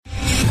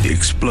The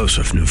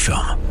explosive new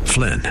film,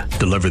 Flynn,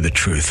 Deliver the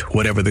Truth,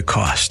 Whatever the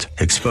Cost,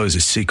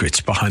 exposes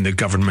secrets behind the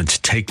government's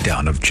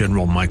takedown of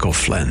General Michael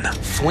Flynn.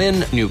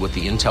 Flynn knew what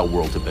the intel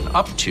world had been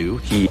up to.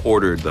 He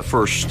ordered the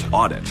first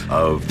audit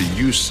of the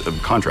use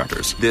of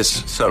contractors.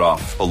 This set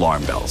off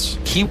alarm bells.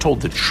 He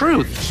told the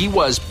truth. He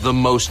was the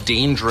most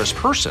dangerous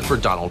person for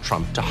Donald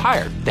Trump to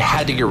hire. They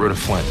had to get rid of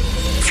Flynn.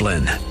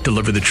 Flynn,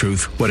 Deliver the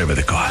Truth, Whatever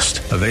the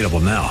Cost. Available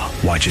now.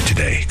 Watch it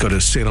today. Go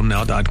to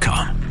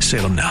salemnow.com.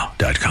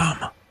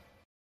 salemnow.com.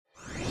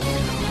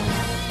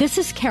 This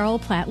is Carol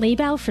Platt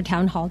Liebau for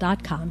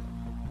townhall.com.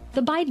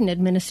 The Biden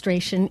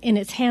administration, in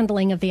its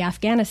handling of the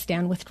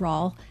Afghanistan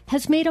withdrawal,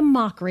 has made a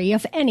mockery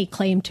of any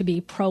claim to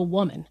be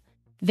pro-woman.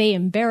 They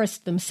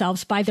embarrassed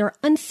themselves by their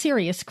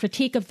unserious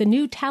critique of the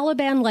new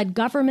Taliban-led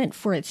government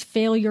for its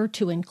failure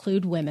to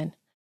include women.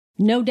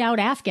 No doubt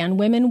Afghan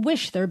women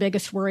wish their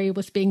biggest worry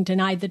was being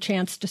denied the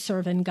chance to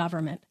serve in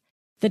government.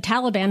 The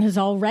Taliban has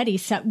already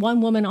set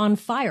one woman on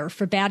fire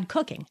for bad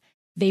cooking.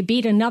 They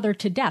beat another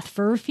to death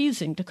for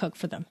refusing to cook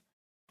for them.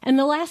 And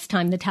the last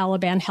time the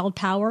Taliban held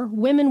power,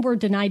 women were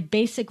denied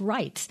basic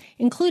rights,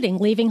 including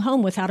leaving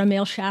home without a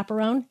male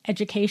chaperone,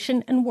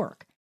 education, and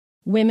work.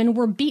 Women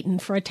were beaten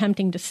for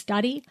attempting to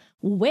study,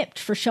 whipped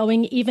for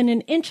showing even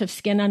an inch of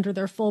skin under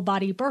their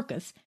full-body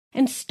burqas,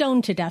 and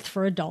stoned to death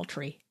for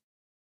adultery.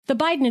 The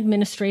Biden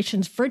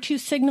administration's virtue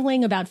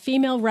signaling about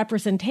female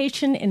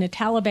representation in a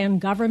Taliban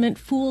government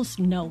fools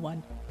no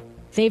one.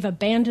 They've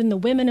abandoned the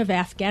women of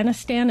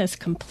Afghanistan as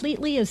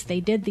completely as they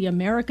did the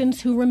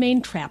Americans who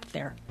remained trapped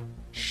there.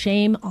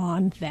 Shame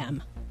on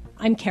them.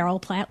 I'm Carol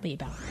Platt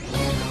Liebau.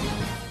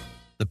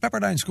 The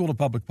Pepperdine School of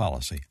Public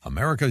Policy,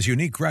 America's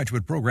unique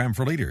graduate program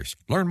for leaders.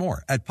 Learn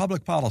more at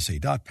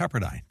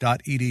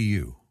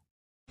publicpolicy.pepperdine.edu.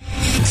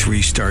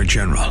 Three-star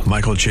General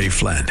Michael J.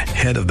 Flynn,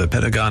 head of the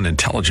Pentagon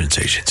Intelligence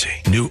Agency,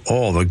 knew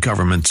all the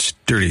government's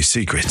dirty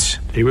secrets.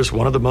 He was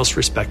one of the most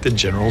respected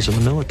generals in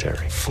the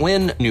military.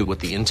 Flynn knew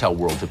what the intel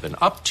world had been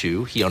up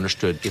to. He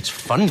understood its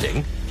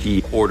funding.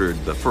 He ordered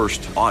the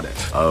first audit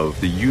of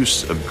the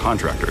use of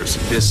contractors.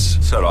 This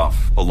set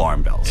off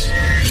alarm bells.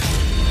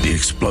 The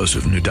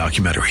explosive new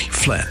documentary,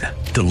 Flynn,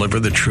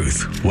 Deliver the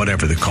Truth,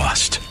 Whatever the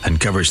Cost,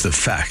 uncovers the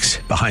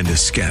facts behind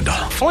this scandal.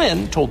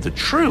 Flynn told the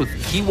truth.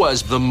 He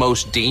was the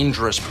most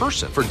dangerous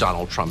person for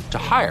Donald Trump to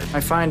hire. I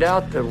find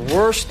out the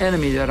worst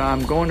enemy that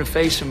I'm going to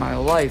face in my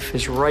life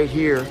is right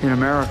here in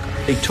America.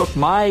 They took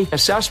my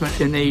assessment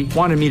and they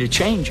wanted me to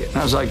change it. And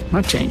I was like, I'm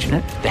not changing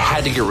it. They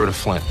had to get rid of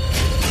Flynn.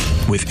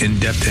 With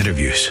in-depth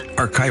interviews,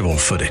 archival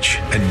footage,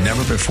 and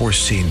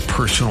never-before-seen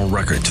personal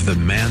records of the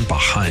man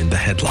behind the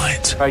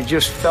headlines. I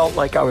just felt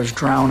like I was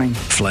drowning.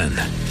 Flynn,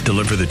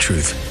 Deliver the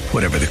Truth,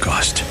 Whatever the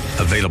Cost.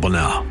 Available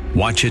now.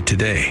 Watch it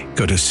today.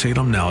 Go to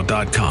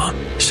salemnow.com.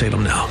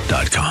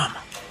 salemnow.com.